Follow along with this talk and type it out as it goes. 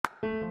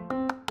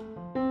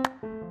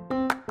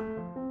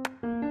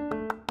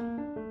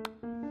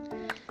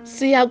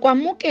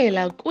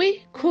Siyakwamukela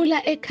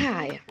kwi-Khula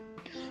Ekhaya.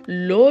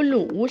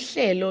 Lolu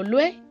uhlelo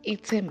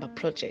lwe-Ithemba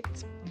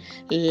Project.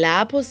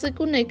 Lapho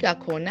sikunika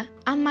khona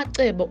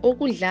amacebo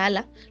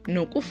okudlala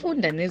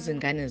nokufunda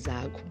nezingane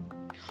zakho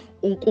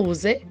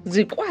ukuze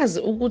zikwazi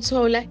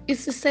ukuthola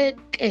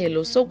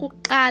isisekelo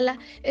sokuqala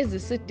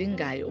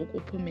ezisidingayo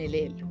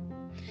ukuphumelela.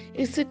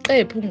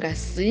 Isiqephu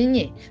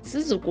ngasinye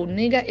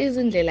sizokunika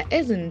izindlela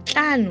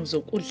ezinhlanu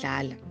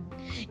zokudlala,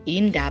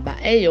 indaba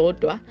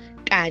eyodwa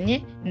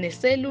kanye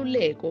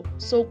neseluleko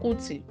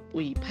sokuthi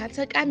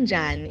uyiphatha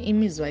kanjani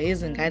imizwa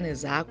yezingane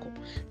zakho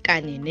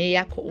kanye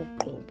neyakho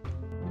uqobo.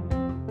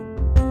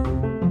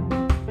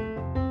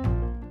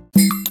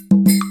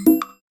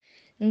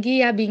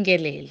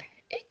 Ngiyabingelela,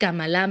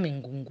 igama lami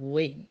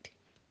nguNguwendi.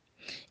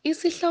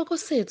 Isihloko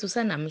sethu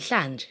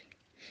sanamhlanje,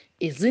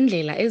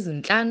 izindlela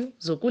ezinhlanu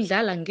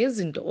zokudlala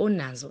ngezinto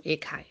onazo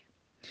ekhaya.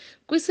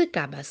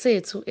 Kwisigaba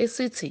sethu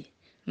esithi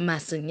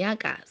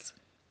Masinyakaze,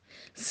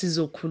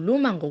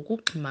 sizokhuluma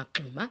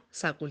ngokugxumagxuma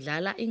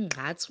sakudlala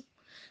ingqathu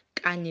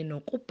kanye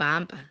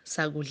nokubhampa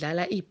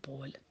sakudlala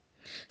ibhola.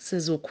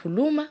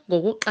 Sizokhuluma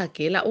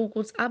ngokuqagela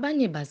ukuthi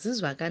abanye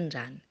bazizwa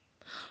kanjani.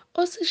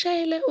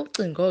 Osishayele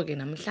ucingo-ke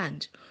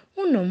namhlanje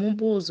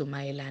unombuzo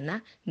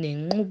mayelana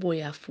nenqubo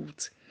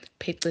yafuthi,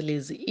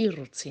 phecelezi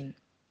i-routine.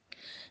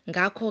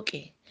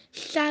 Ngakho-ke,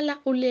 hlala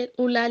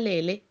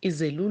ulalele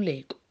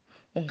izeluleko.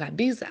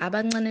 Ungabiza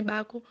abancane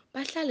bakho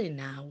bahlale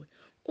nawe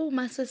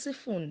uma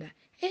sesifunda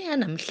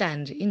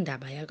eyanamhlanje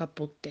indaba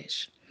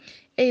yakaBookdash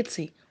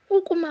ethi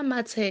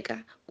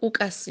ukumamatheka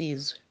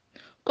kukaSizwe.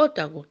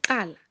 Kodwa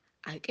kuqala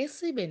ake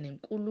sibe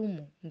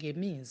nenkulumo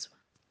ngemizwa.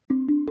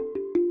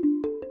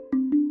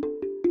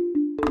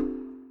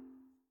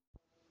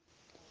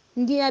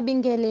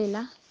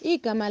 Ngiyabingelela,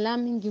 igama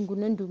lami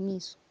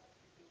nginguNondumiso.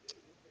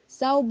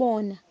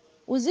 Sawubona,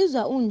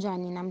 uzizwa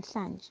unjani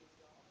namhlanje?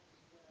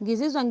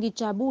 Ngizizwa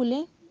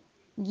ngijabule,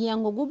 ngiya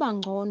ngokuba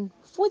ngcono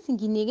futhi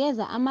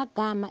nginikeza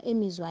amagama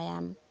emizwa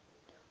yami.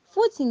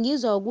 Futhi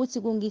ngizwa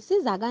ukuthi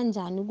kungisiza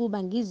kanjani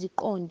ukuba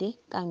ngiziqonde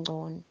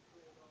kangcono.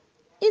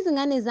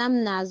 Izingane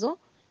zami nazo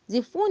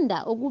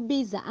zifunda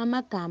ukubiza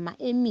amagama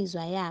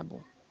emizwa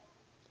yabo.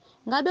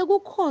 Ngabe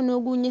kukhona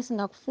okunye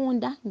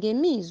singakufunda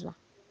ngemizwa?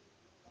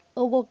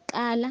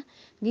 Okokuqala,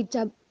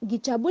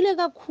 ngijabule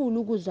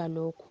kakhulu ukuzwa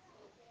lokho.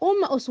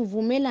 Uma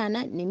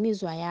usuvumelana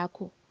nemizwa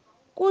yakho,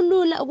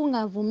 kulula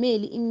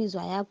ukungavumeli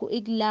imizwa yakho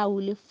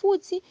ikulawule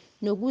futhi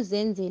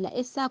nokuzenzela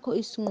esakho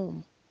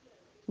isinqumo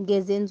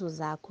ngezenzo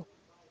zakho.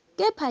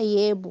 Kepha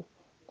yebo,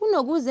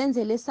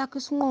 kunokuzenzela esakho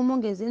isinqumo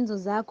ngezenzo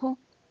zakho,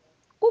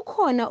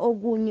 kukhona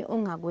okunye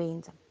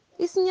ongakwenza.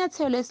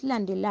 Isinyathelo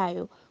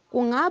esilandelayo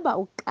kungaba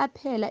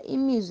ukuqaphela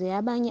imizwa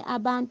yabanye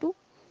abantu.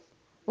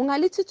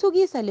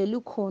 Ungalithuthukisa leli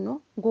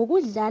khono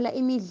ngokudlala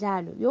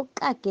imidlalo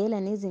yokuqagela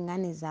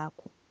nezingane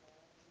zakho.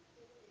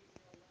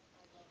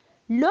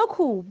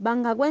 Lokhu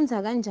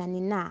bangakwenza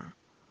kanjani na?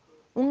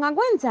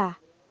 Ungakwenza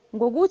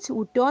ngokuthi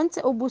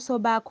udonse ubuso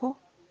bakho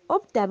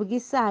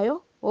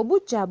obudabukisayo,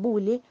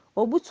 obujabule,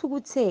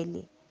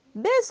 obuthukuthele,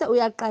 bese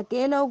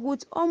uyaqagela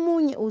ukuthi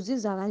omunye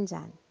uzizwa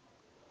kanjani.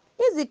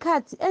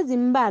 Izikhathi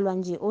ezimbalwa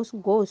nje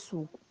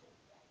ngosuku.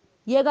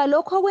 Yeka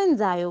lokho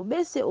okwenzayo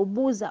bese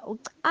ubuza,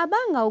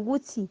 ucabanga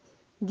ukuthi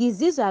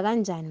ngizizwa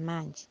kanjani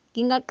manje?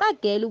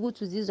 Ngingaqagela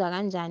ukuthi uzizwa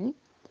kanjani?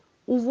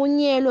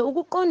 Uvunyelwe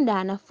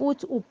ukuqondana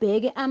futhi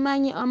ubheke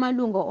amanye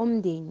amalunga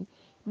omndeni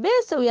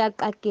bese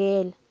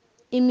uyaqagela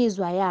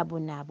imizwa yabo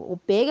nabo.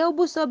 Ubheke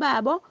ubuso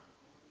babo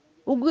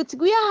ukuthi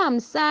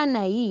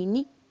kuyahambisana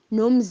yini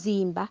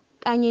nomzimba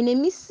kanye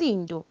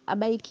nemisindo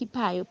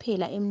abayikhiphayo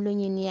phela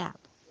emlonyeni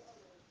yabo.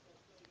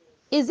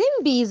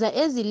 Izimbiza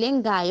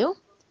ezilengayo,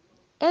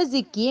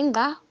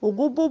 eziginqa,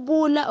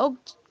 ukububula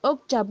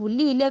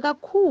okujabulile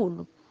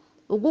kakhulu,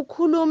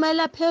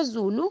 ukukhulumela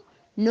phezulu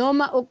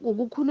noma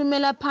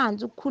ukukhulumela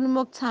phansi,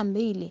 ukukhuluma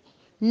okuthambile,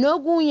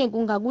 nokunye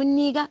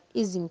kungakunika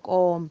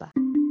izinkomba.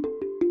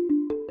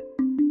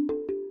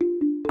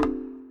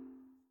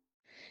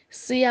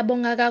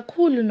 Siyabonga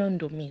kakhulu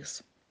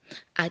Nondumiso.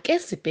 Ake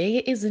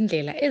sibheke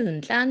izindlela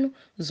ezinhlanu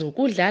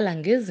zokudlala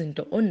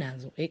ngezinto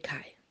onazo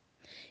ekhaya.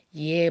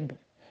 Yebo,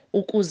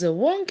 ukuze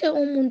wonke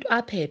umuntu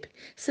aphephe,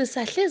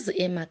 sisahlezi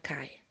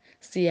emakhaya.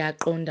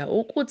 Siyaqonda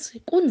ukuthi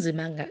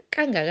kunzima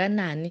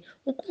kangakanani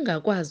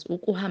ukungakwazi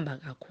ukuhamba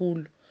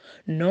kakhulu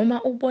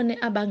noma ubone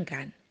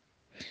abangani.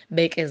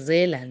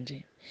 Bekezela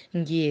nje.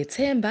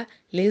 Ngiyethemba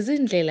lezi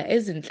ndlela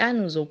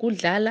ezinhlanu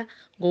zokudlala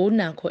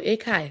ngonakho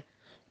ekhaya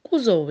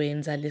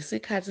kuzowenza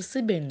lesikhathi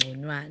sibe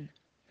ngconywana.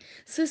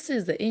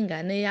 Sisize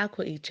ingane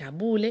yakho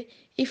ijabule,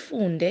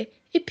 ifunde,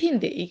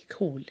 iphinde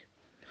ikhule.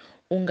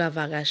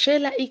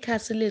 Ungavakashela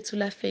ikhasi lethu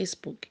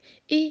la-Facebook,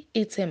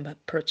 i-Ithemba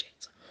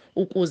Project,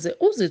 ukuze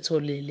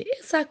uzitholele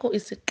esakho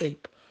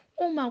isiqephu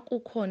uma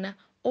kukhona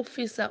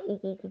ofisa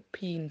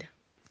ukukuphinda.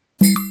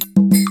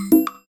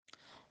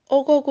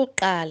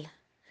 Okokuqala,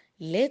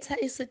 letha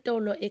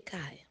isitolo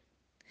ekhaya.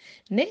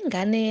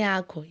 Nengane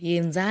yakho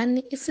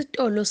yenzani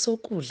isitolo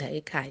sokudla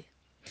ekhaya.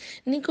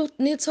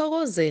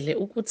 Nithokozele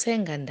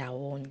ukuthenga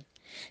ndawonye.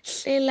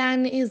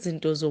 Hlelani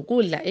izinto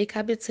zokudla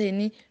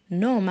ekhabetheni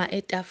noma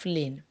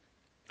etafuleni.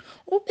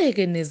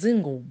 Ubeke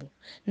nezingubo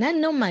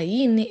nanoma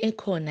yini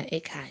ekhona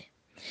ekhaya.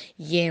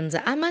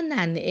 Yenza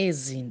amanani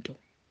ezinto.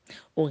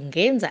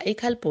 Ungenza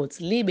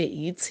ikhalibhothi libe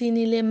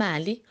yithini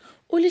lemali,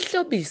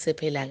 ulihlobise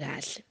phela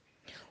kahle.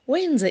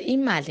 Wenze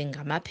imali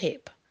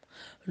ngamaphepha.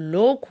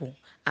 Lokhu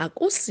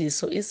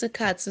akusiso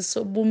isikhathi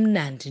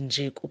sobumnandi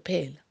nje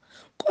kuphela,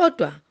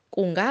 kodwa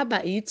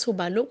kungaba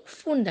ithuba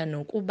lokufunda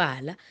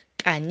nokubala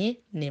kanye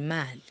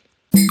nemali.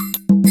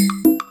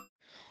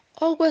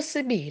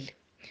 Okwesibili,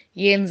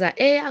 yenza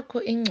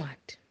eyakho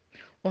incwadi.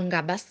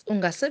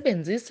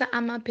 Ungasebenzisa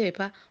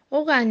amaphepha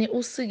okanye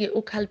usike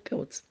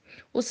ukhalibhothi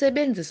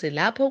usebenzise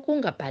lapho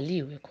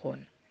kungabhaliwe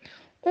khona.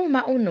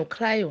 Uma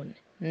unokhrayoni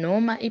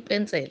noma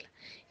ipensela,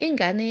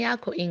 ingane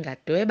yakho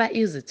ingadweba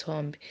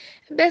izithombe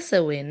bese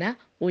wena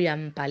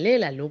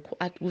uyambhalela lokhu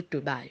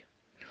akudwebayo.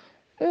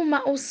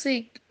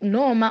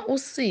 Noma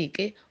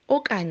usike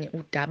okanye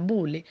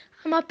udabule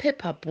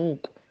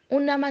amaphephabhuku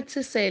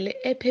unamathisele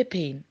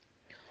ephepheni.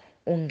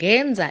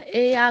 Ungenza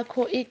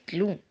eyakho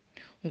i-glue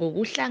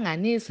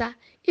ngokuhlanganisa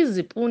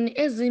izipuni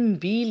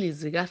ezimbili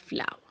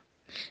zikaflawa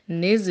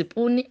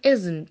nezipuni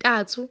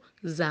ezintathu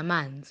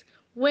zamanzi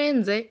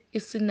wenze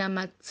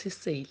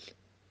isinamathiseli.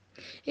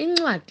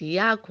 Incwadi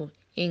yakho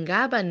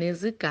ingaba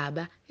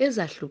nezigaba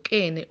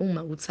ezahlukene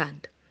uma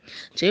uthanda,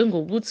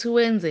 njengokuthi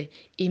wenze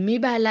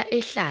imibala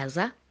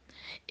ehlaza,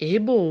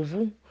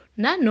 ebovu,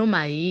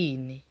 nanoma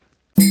yini.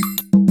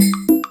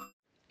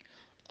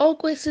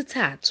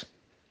 Okwesithathu,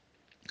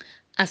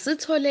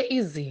 asithole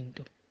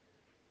izinto.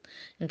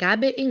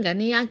 Ngabe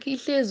ingane yakho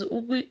ihlezi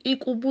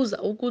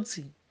ikubuza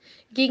ukuthi,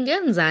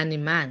 ngingenzani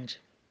manje?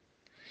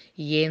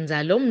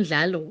 Yenza lo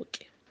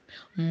mdlalo-ke.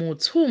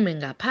 Muthume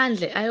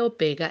ngaphandle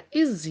ayobheka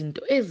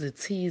izinto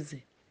ezithize.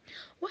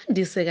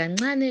 Wandise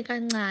kancane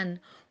kancane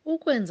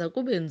ukwenza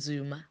kube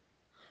nzima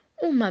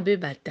uma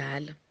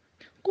bebadala.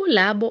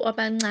 Kulabo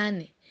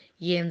abancane,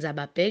 yenza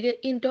babheke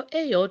into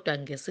eyodwa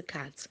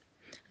ngesikhathi.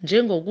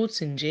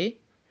 Njengokuthi nje,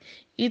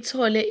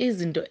 ithole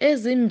izinto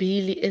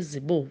ezimbili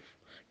ezibomvu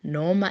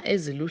noma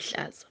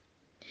eziluhlaza.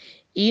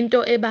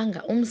 Into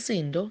ebanga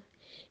umsindo,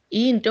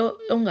 into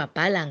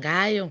ongabhala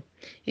ngayo,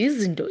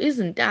 izinto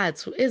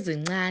ezintathu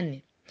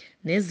ezincane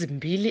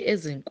nezimbili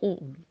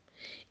ezinkulu,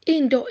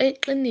 into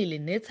eqinile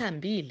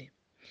nethambile,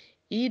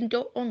 into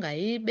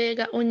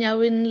ongayibeka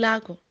onyaweni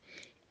lakho,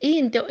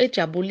 into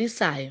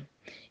ejabulisayo,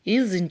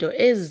 izinto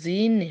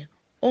ezine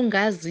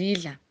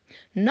ongazidla,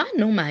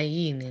 nanoma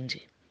yini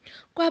nje.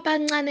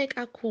 Kwabancane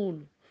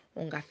kakhulu,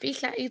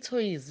 ungafihla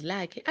ithoyizi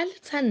lakhe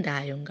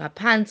alithandayo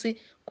ngaphansi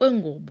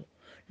kwengubo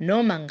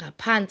noma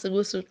ngaphansi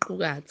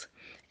kwesiqukathi,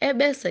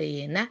 ebese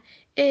yena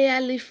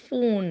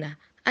eyalifuna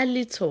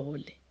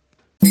alithole.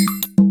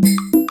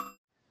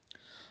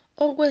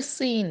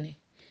 Okwesine,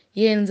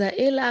 yenza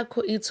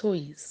elakho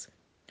ithoyizi.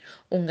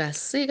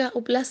 Ungasika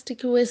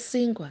uplastiki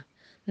wesinkwa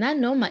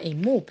nanoma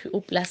imuphi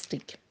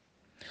uplastiki.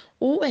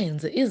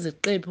 Uwenze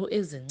iziqephu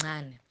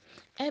ezincane,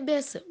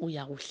 ebese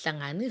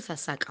uyawuhlanganisa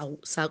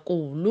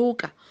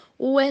sakuwuluka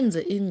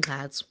uwenze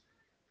ingxathu.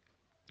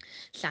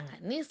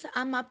 Hlanganisa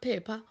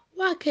amaphepha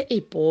wakhe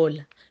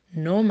ibhola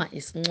noma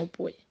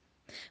isincupwe.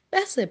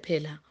 Bese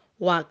phela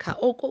wakha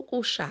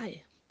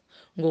okokushaya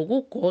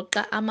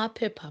ngokugoqa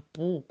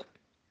amaphephabhuku.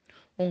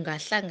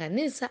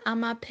 Ungahlanganisa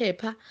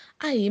amaphepha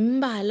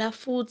ayimbala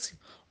futhi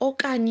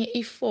okanye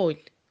ifoil,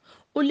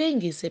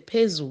 ulengise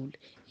phezulu,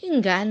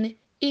 ingane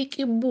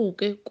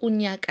ikibuke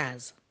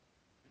kunyakaza.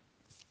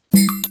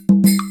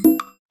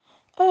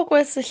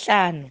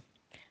 Okwesihlanu,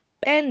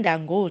 penda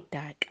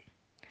ngodaka.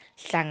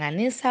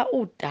 Hlanganisa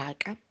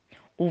udaka,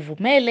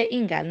 uvumele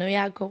ingane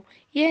yakho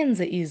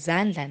yenze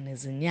izandla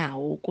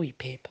nezinyawo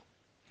kuyiphepha.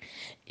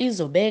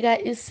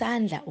 Izobeka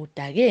isandla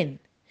udakeni,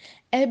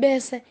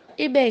 ebese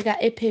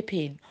ibeka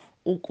ephepheni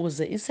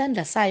ukuze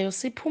isandla sayo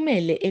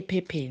siphumele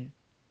ephepheni.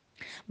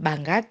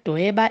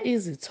 Bangadweba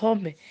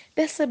izithombe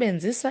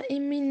besebenzisa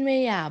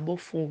iminwe yabo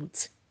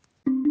futhi.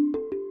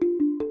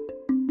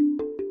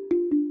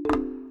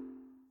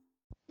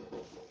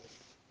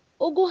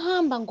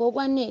 Ukuhamba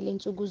ngokwanele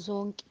nsuku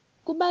zonke.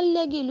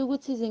 Kubalulekile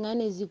ukuthi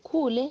izingane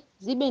zikhule,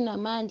 zibe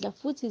namandla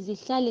futhi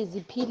zihlale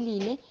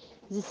ziphilile,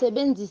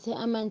 zisebenzise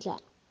amandla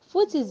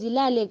futhi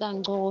zilale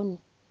kangcono.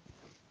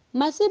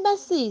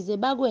 Masibasize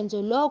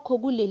bakwenze lokho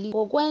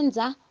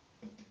ngokwenza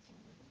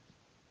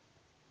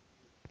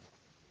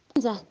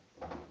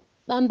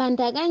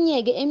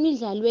bambandakanyeke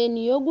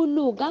emidlalweni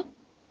yokuluka,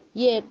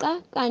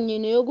 yeqa kanye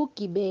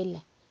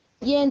neyokugibela.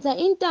 Yenza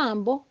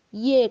intambo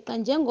yeqa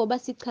njengoba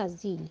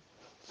sichazile,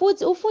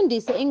 futhi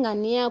ufundise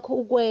ingane yakho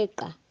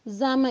ukweqa.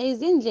 Zama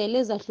izindlela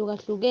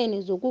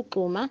ezahlukahlukene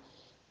zokugxuma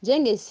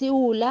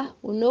njengesiwula,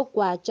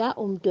 unogwaja,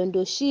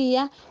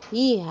 umdondoshiya,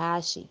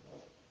 ihhashi.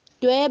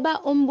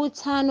 Dweba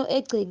umbuthano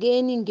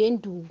egcekeni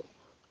ngenduku.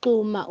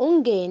 Gxuma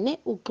ungene,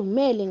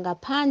 ugxumele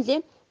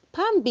ngaphandle,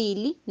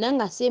 phambili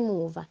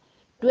nangasemuva.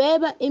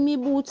 Dweba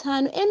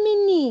imibuthano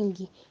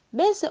eminingi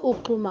bese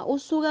uxhuma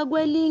usuka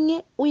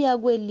kwelinye uya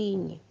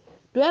kwelinye.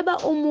 Dweba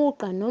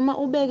umugqa noma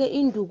ubeke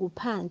induku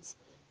phansi.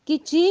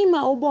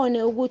 Gijima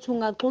ubone ukuthi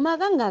ungaxhuma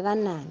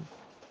kangakanani.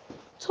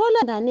 Thola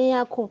ingane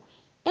yakho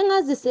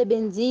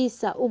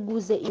engazisebenzisa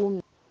ukuze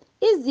ixhume.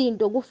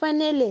 Izinto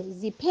kufanele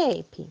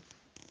ziphephe.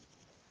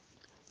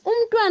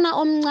 Umntwana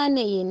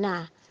omncane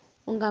yena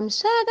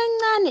ungamshaya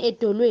kancane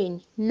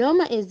edolweni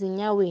noma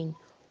ezinyaweni,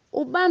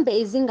 ubambe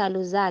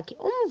izingalo zakhe,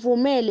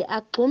 umvumele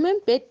agxume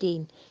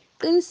embhedeni.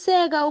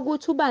 Qiniseka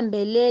ukuthi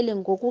ubambelele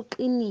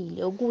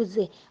ngokuqinile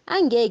ukuze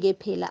angeke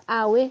phela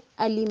awe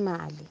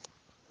alimale.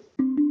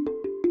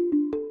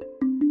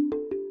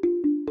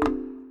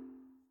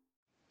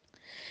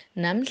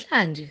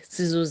 Namhlanje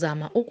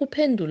sizozama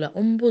ukuphendula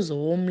umbuzo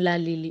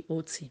womlaleli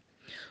othi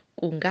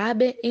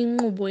kungabe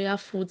inqubo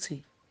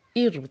yafuthi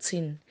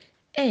i-routine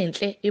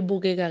enhle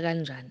ibukeka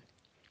kanjani?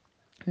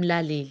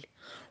 Mlaleli,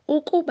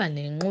 ukuba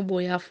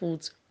nenqubo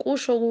yafuthi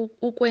kusho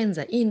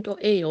ukwenza into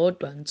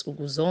eyodwa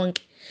nsuku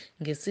zonke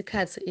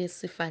ngesikhathi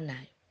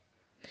esifanayo.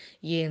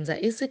 Yenza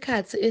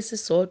isikhathi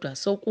esisodwa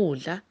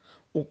sokudla,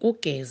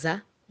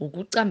 ukugeza,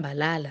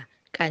 ukucambalala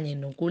kanye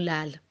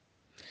nokulala.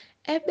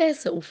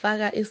 Ebese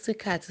ufaka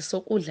isikhathi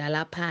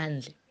sokudlala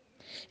phandle,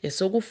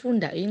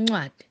 esokufunda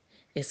incwadi,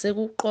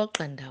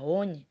 esekuqoqa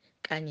ndawonye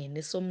kanye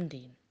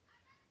nesomndeni.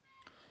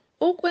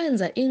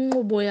 Ukwenza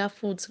inqubo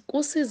yafuthi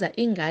kusiza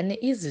ingane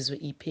izizwe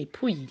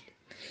iphephile,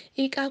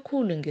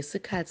 ikakhulu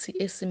ngesikhathi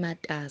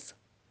esimatasa.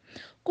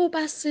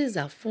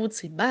 Kubasiza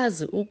futhi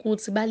bazi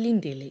ukuthi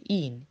balindele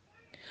ini,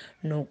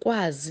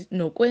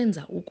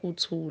 nokwenza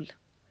ukuthula.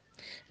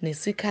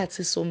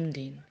 Nesikhathi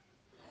somndeni.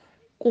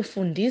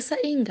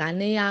 Kufundisa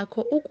ingane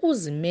yakho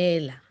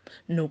ukuzimela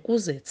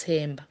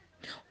nokuzethemba.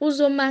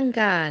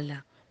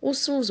 Uzomangala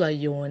usuzwa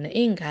yona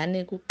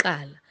ingane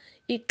kuqala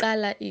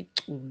iqala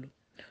iculo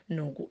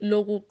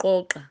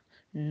lokuqoqa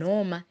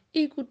noma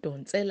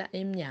ikudonsela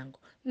emnyango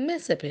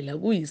mese phela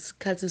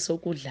kuyisikhathi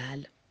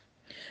sokudlala.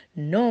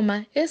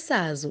 Noma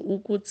esazi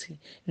ukuthi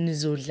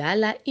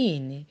nizodlala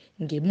ini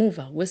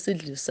ngemuva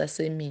kwesidlo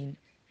sasemini.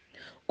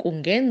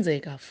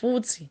 Kungenzeka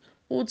futhi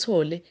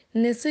uthole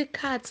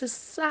nesikhathi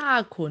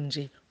sakho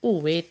nje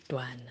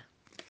uwedwana.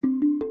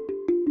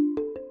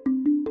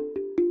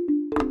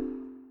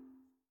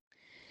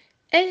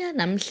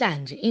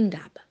 Namhlanje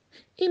indaba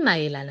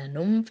imayelana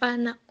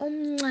nomfana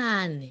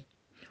omncane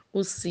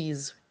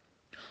uSizwe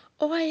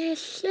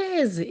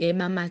owayehlezi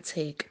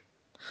emamatheka.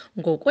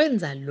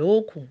 Ngokwenza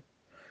lokhu,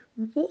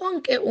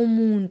 wonke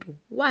umuntu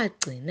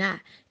wagcina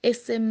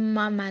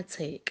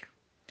esemamatheka.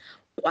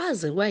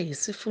 Kwaze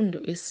kwayisifundo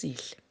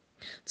esihle.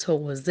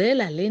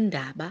 Thokozela le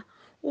ndaba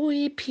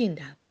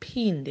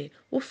uyiphindaphinde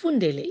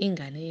ufundele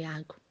ingane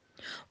yakho.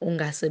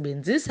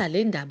 Ungasebenzisa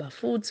le ndaba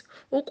futhi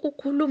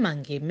ukukhuluma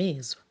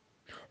ngemizwa.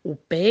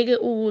 Ubheke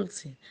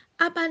ukuthi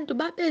abantu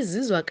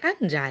babezizwa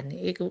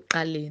kanjani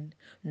ekuqaleni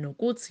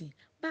nokuthi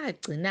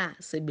bagcina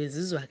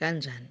sebezizwa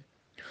kanjani.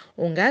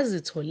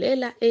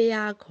 Ungazitholela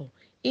eyakho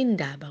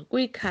indaba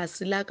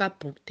kwikhasi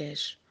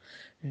lakaBookdash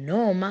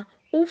noma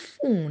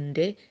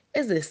ufunde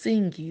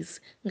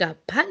ezesiNgisi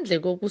ngaphandle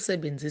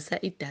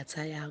kokusebenzisa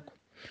idatha yakho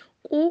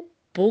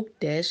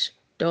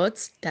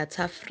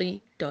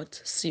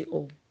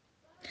ku-bookdash.datafree.co.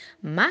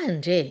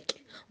 Manje-ke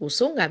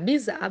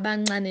usungabiza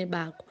abancane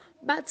bakho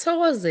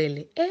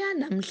bathokozele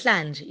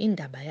namhlanje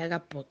indaba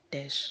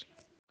yakaBookdash.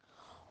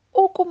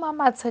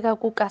 Ukumamatheka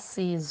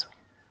kukaSizwe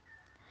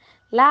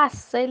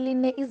lase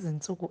line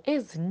izinsuku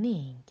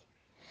eziningi,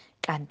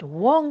 kanti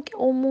wonke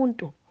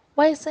umuntu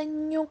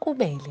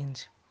wayesenyukubele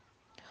nje.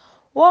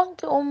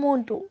 Wonke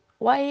umuntu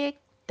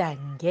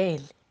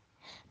wayedangele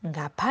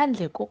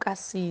ngaphandle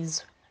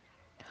kukaSizwe.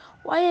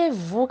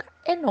 Wayevuka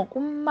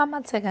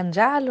enokumamatheka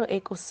njalo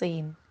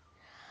ekuseni.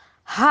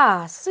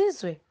 Ha,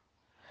 Sizwe,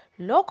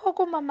 lokho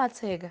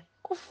kumamatheka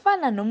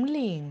kufana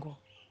nomlingo,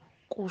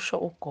 kusho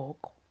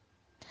ugogo.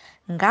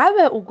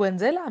 Ngabe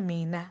ukwenzela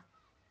mina?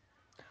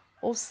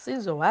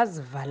 uSizwe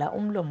wazivala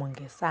umlomo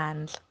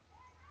ngesandla.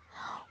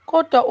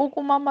 Kodwa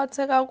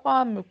ukumamatheka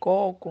kwami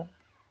gogo,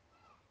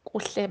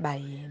 kuhleba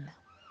yena.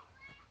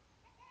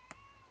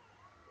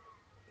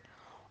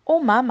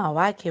 Umama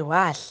wakhe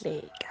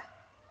wahleka.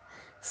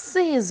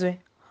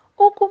 Sizwe,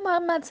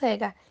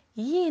 ukumamatheka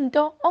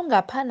yinto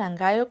ongaphana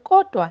ngayo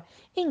kodwa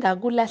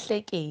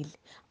ingakulahlekeli.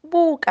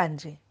 Buka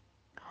nje.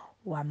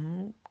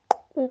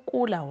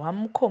 Wamqukula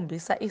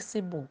wamkhombisa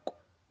isibuko.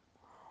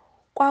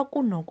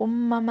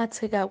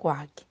 Kwakunokumamatheka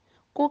kwakhe,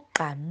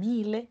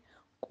 kugqamile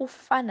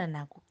kufana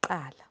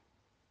nakuqala.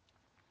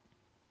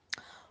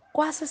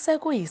 Kwase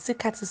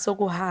sekuyisikhathi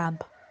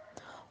sokuhamba.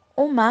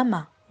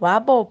 Umama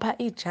wabopha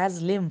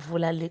ijazi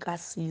lemvula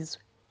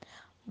likaSizwe.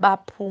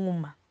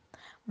 Baphuma,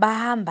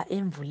 bahamba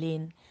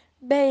emvuleni,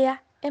 beya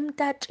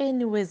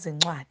emtatsheni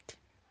wezincwadi.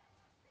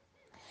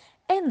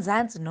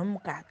 Enzansi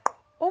nomgaqo,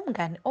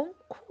 umngane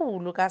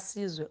omkhulu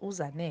kaSizwe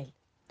uZanele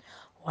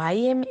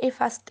wayemi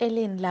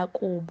efasiteleni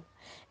lakubo,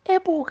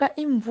 ebuka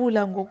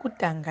imvula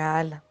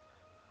ngokudangala.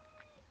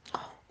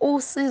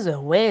 uSizwe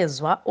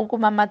wezwa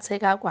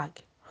ukumamatheka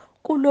kwakhe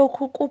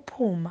kulokhu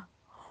kuphuma,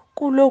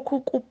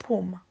 kulokhu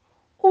kuphuma,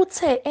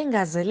 Uthe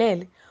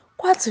engazelele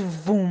kwathi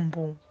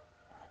vumbu,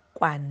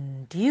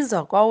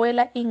 kwandiza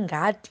kwawela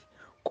ingadi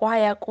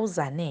kwaya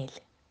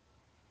kuZanele.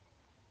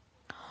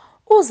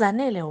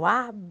 uZanele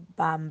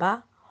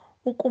wabamba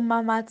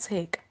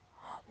ukumamatheka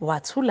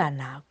wathula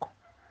nakho.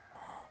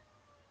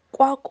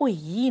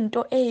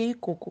 Kwakuyinto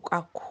eyigugu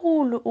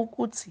kakhulu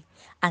ukuthi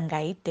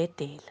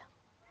angayidedela.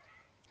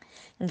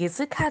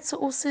 Ngesikhathi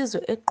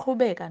uSizwe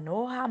eqhubeka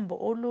nohambo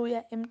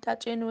oluya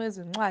emtatsheni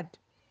wezincwadi,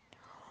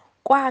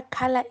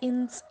 kwakhala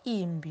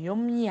insimbi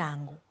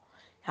yomnyango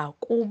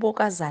yakubo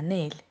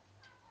kaZanele.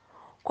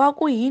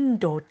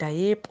 Kwakuyindoda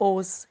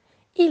yeposi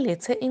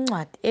ilethe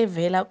incwadi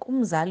evela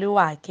kumzali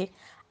wakhe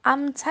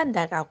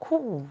amthanda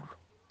kakhulu.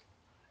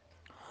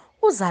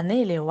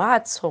 uZanele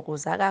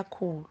wathokoza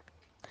kakhulu,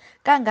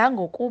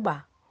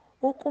 kangangokuba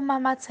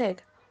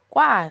ukumamatheka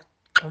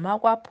kwagxuma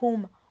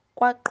kwaphuma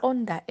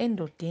kwaqonda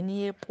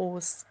endodeni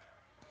yeposi.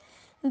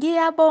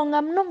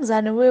 "Ngiyabonga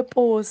mnumzane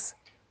weposi,"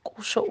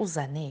 kusho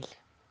uZanele.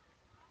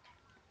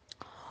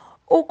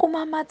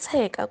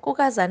 Ukumamatheka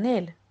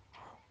kukaZanele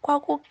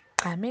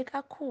kwakugqame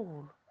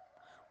kakhulu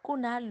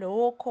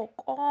kunalokho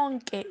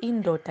konke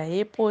indoda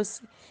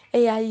yeposi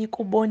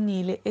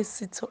eyayikubonile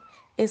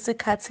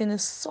esikhathini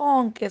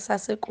sonke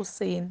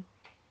sasekuseni.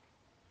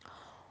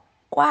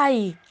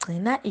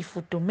 Kwayigcina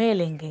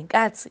ifudumele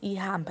ngenkathi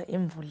ihamba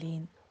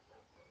emvuleni.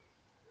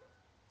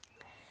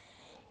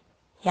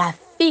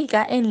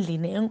 Yafika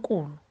endlini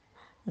enkulu,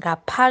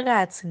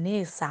 ngaphakathi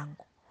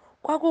nesango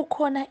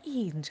kwakukhona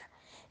inja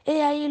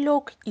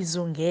eyayilokhu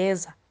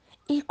izungeza,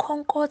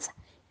 ikhonkotha,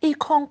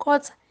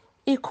 ikhonkotha,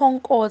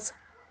 ikhonkotha.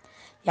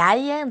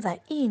 Yayenza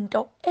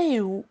into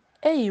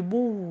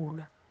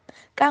eyibuwula,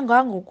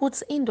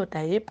 kangangokuthi indoda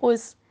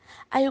yeposi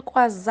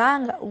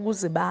ayikwazanga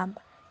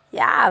ukuzibamba,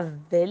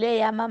 yavele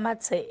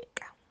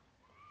yamamatheka.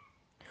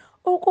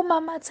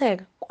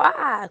 Ukumamatheka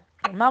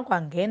kwagxuma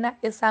kwangena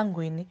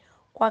esangweni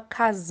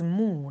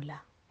kwakhazimula.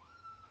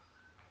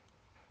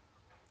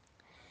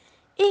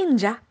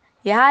 Inja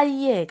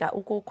yayeka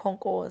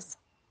ukukhonkoza,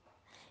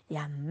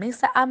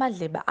 yamisa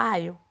amadlebe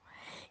ayo,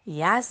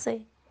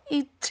 yase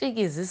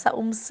itshikizisa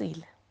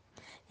umsila,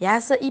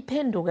 yase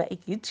iphenduka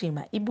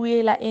igijima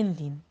ibuyela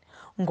endlini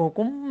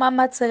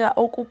ngokumamatheka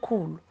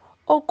okukhulu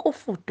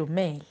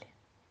okufudumele.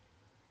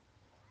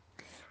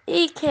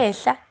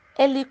 Ikhehla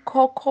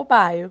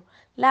elikhokhobayo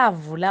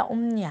lavula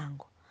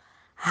umnyango.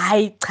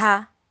 "Hhayi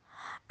cha,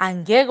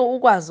 angeke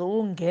ukwazi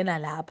ukungena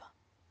lapha.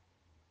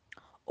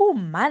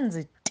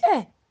 Umanzi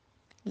te,"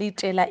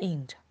 litshela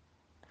inja.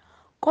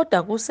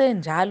 Kodwa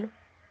kusenjalo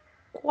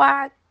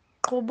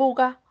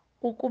kwaxubuka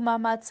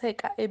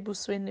ukumamatheka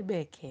ebusweni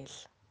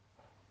bekhehla.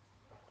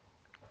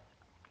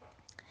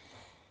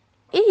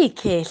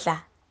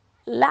 Ikhehla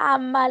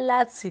lama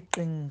lathi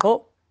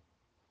qingqo.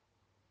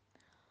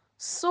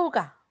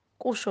 "Suka,"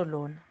 kusho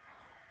lona,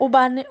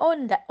 "ubani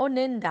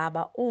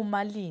onendaba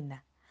uma lina?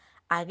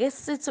 Ake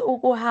sithi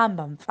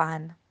ukuhamba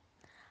mfana."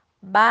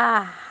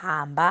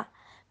 Bahamba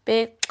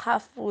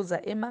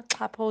bexhafuza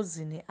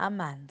emaxhaphozini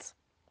amanzi.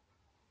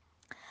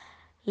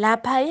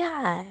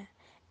 Laphaya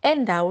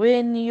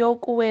endaweni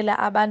yokuwela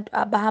abantu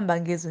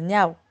abahamba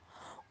ngezinyawo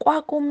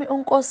kwakumi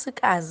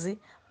unkosikazi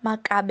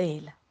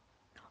Makabela,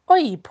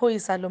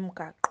 oyiphoyisa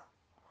lomgwaqo,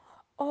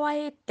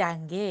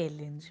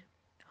 owayedangele nje.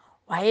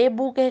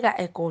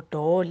 Wayebukeka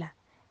egodola,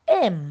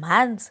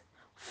 emanzi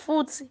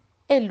futhi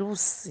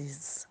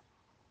elusizi.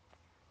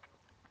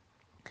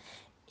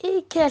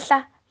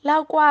 Ikhehla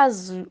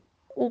lakwazi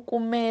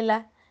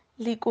okumele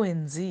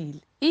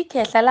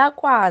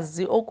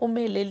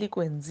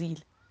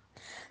likwenzile.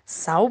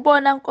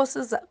 "Sawubona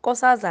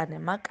Nkosazane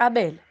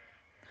Makabela,"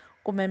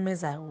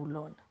 kumemeza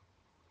lona.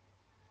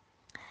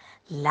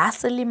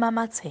 Lase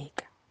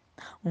limamatheka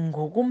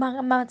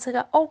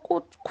ngokumamatheka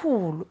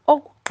okukhulu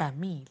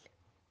okugqamile.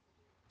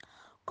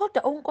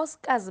 Kodwa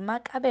unkosikazi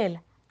Makabela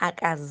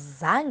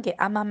akazange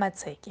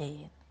amamatheke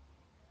yena.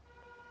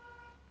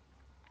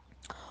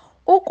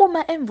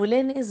 Ukuma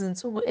emvuleni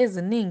izinsuku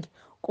eziningi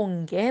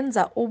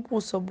kungenza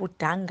ubuso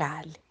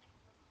budangale.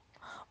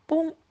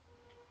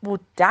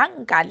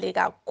 Budangale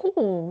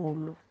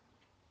kakhulu.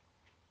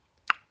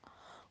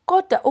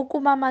 Kodwa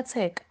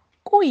ukumamatheka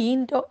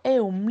kuyinto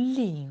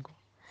ewumlingo,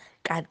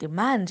 kanti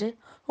manje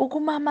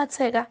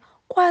ukumamatheka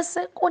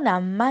kwase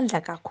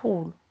kunamandla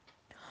kakhulu,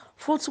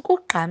 futhi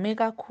kugqame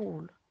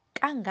kakhulu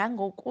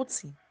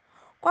kangangokuthi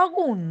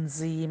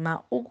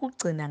kwakunzima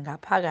ukugcina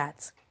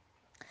ngaphakathi.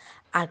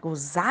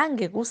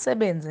 Akuzange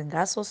kusebenze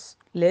ngaso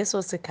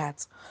leso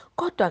sikhathi,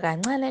 kodwa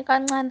kancane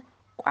kancane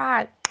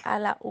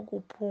kwaqala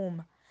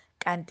ukuphuma,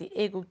 kanti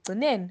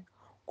ekugcineni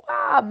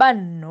kwaba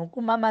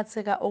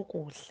nokumamatheka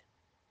okuhle,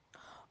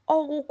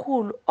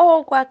 okukhulu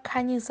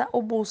okwakhanyisa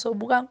ubuso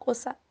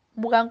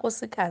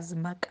bukankosikazi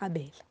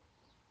Makabela.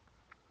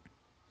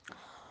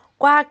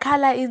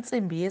 Kwakhala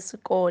insimbi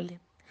yesikole,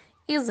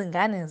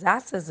 izingane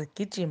zase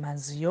zigijima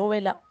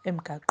ziyowela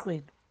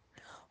emgaqweni.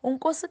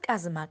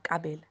 Unkosikazi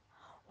Makabela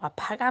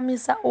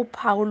waphakamisa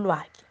uphawu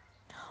lwakhe,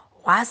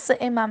 wase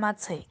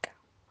emamatheka,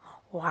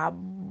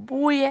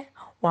 wabuye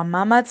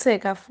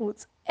wamamatheka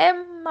futhi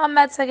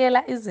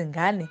emamathekela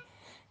izingane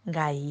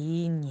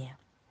ngayinye.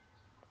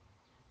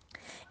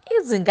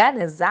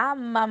 Izingane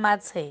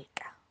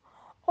zamamatheka,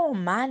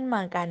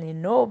 omama kanye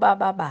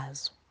nobaba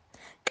bazo,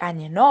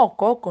 kanye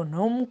nogogo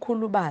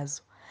nomkhulu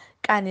bazo,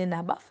 kanye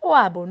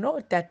nabafowabo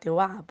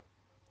nodadewabo.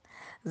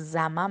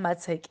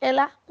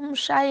 Zamamathekela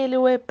umshayeli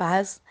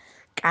webhasi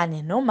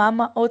kanye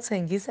nomama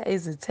othengisa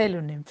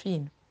izithelo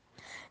nemfino.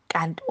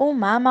 Kanti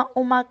umama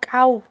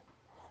uMakawu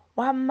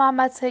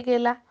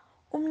wamamathekela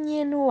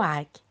umyeni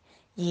wakhe,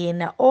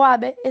 yena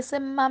owabe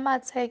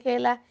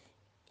esemamathekela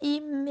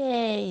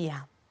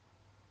imeya.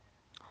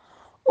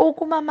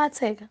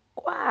 Ukumamatheka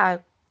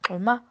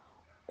kwagxuma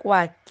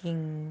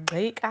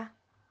kwagingqika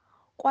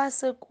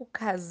kwase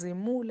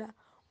kukhazimula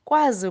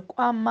kwaze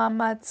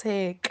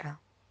kwamamatheka,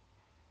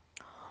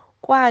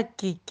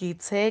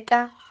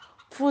 kwagigitheka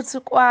futhi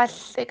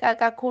kwahleka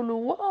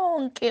kakhulu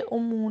wonke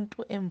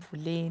umuntu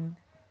emvuleni.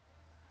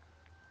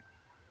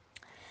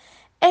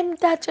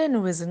 Emtatsheni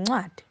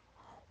wezincwadi,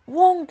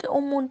 wonke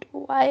umuntu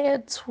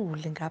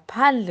wayethule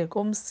ngaphandle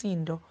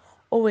komsindo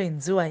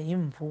owenziwa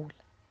yimvula.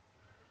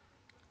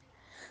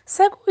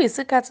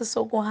 Sekuyisikhathi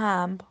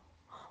sokuhamba,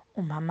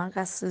 umama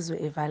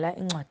kaSizwe evala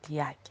incwadi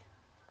yakhe.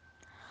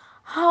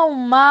 "Hawu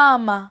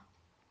mama,"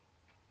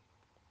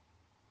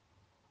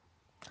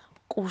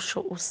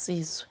 kusho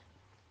uSizwe,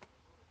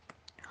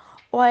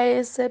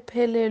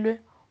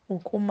 wayesephelelwe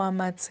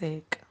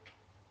ukumamatheka.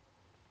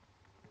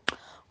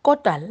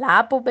 Kodwa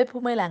lapho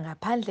bephumela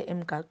ngaphandle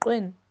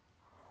emgwaqweni,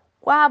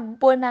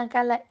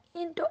 kwabonakala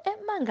into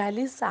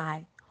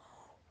emangalisayo.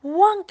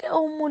 Wonke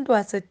umuntu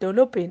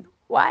wasedolobheni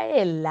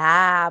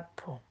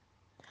wayelapho,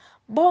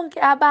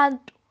 bonke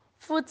abantu,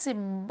 futhi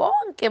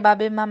bonke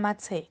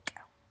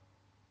babemamatheka.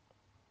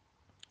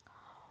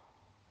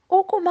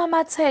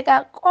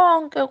 Ukumamatheka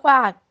konke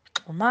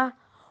kwagxuma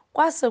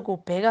kwase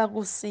kubheka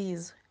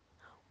kuSizwe,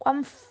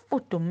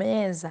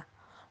 kwamfudumeza,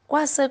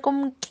 kwase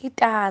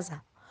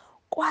kumkitaza,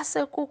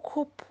 kwase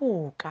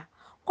kukhuphuka,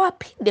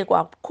 kwaphinde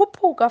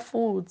kwakhuphuka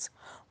futhi,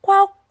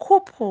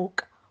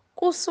 kwakhuphuka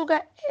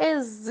kusuka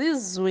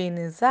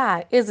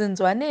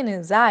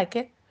ezinzwaneni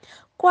zakhe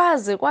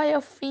kwaze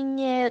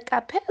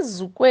kwayofinyeka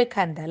phezu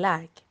kwekhanda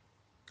lakhe.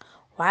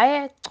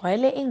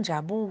 Wayegcwele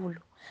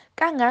injabulo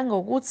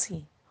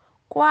kangangokuthi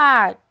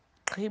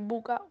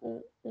kwagqibuka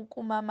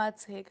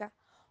ukumamatheka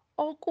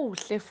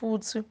okuhle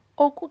futhi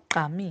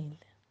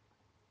okugqamile.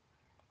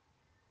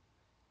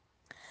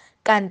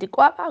 Kanti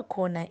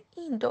kwabakhona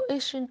into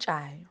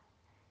eshintshayo.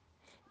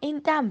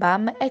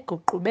 Intambama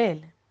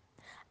eguqubele,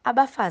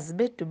 abafazi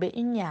bedube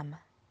inyama,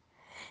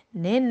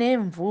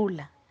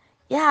 nemvula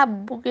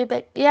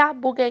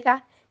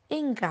yabukeka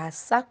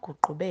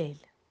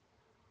ingasaguqubele.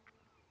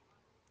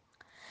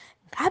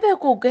 Ngabe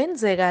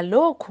kungenzeka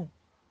lokhu?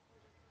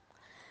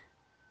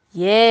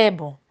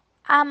 Yebo,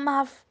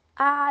 amafu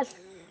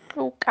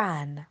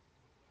ahlukana.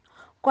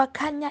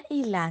 Kwakhanya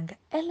ilanga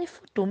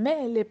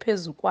elifudumele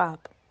phezu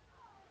kwabo.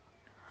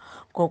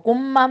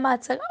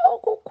 Ngokumamatheka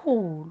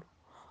okukhulu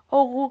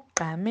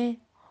okugqame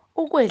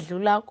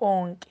ukwedlula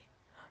konke,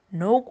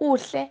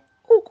 nokuhle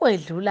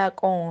ukwedlula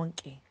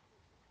konke.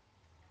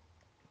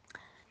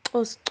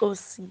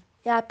 Coscosi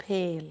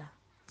yaphela.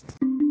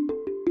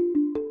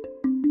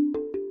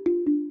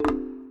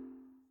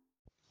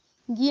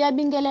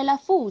 Ngiyabingelela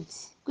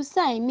futhi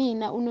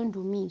kusayimina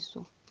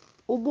uNondumiso.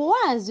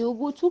 Ubuwazi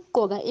ukuthi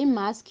ukugqoka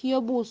imaski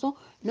yobuso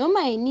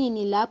noma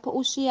yinini lapho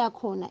ushiya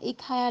khona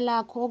ikhaya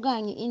lakho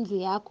okanye indlu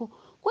yakho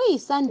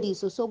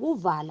kuyisandiso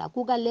sokuvala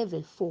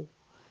kuka-level 4.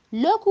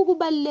 Lokhu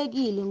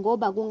kubalulekile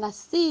ngoba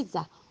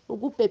kungasiza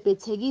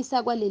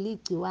ukubhebhethekisa kwaleli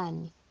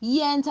gciwane.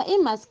 Yenza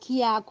imaski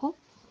yakho,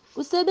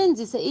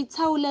 usebenzise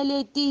ithawula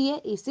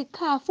letiye,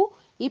 isikhafu,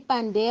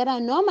 ibhandera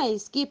noma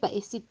isikibha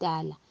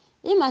esidala.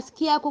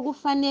 Imaski yakho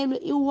kufanele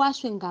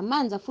iwashwe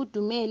ngamanzi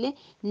afudumele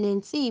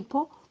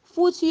nensipho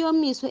futhi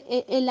yomiswe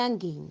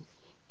elangeni.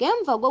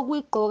 Ngemva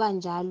kokuyigqoka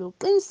njalo,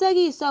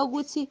 qinisekisa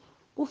ukuthi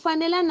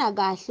kufanelana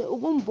kahle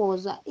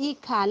ukumboza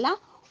ikhala,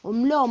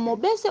 umlomo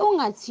bese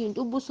ungathinti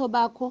ubuso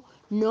bakho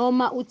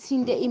noma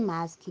uthinte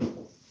imaski.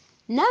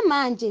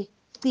 Namanje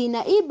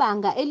gcina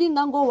ibanga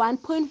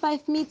elingango-1.5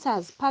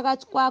 meters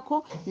phakathi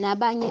kwakho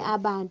nabanye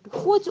abantu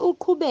futhi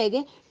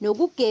uqhubeke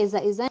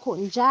nokugeza izandla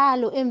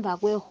njalo emva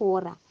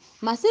kwehora.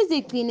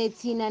 Masizigcine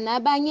thina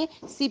nabanye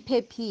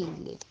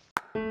siphephile.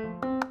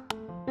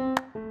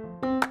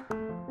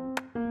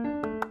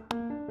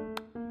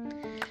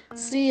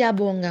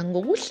 Siyabonga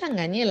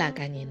ngokuhlanganyela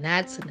kanye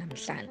nathi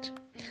namhlanje.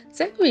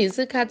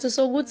 Sekuyisikhathi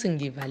sokuthi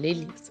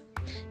ngivalelise.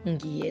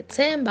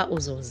 Ngiyethemba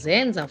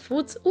uzozenza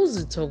futhi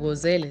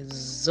uzithokozele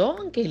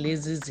zonke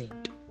lezi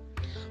zinto.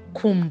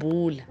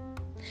 Khumbula,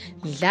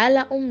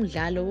 dlala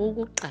umdlalo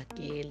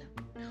wokuqagela,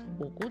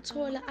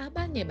 ukuthola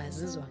abanye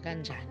bazizwa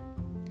kanjani.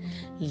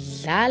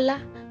 Dlala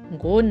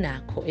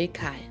ngonakho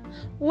ekhaya,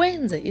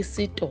 wenze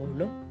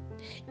isitolo,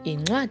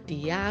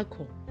 incwadi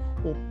yakho,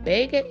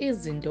 ubheke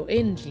izinto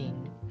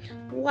endlini,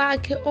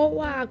 wakhe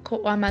owakho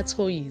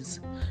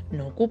amathoyizi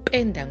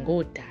nokupenda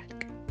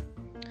ngodaka.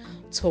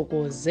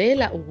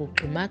 Thokozela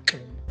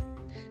ukugxumagxuma,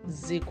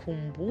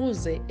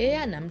 Zikhumbuze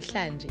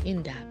eyanamhlanje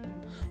indaba,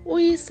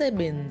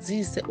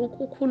 uyisebenzise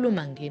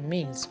ukukhuluma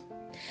ngemizwa.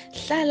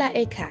 Hlala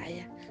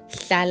ekhaya,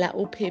 hlala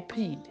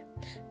uphephile.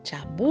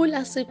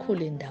 Jabula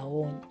sikhule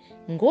ndawonye.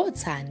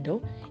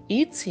 Ngothando,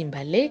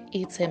 ithimba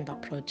le-Ithemba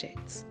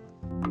Project.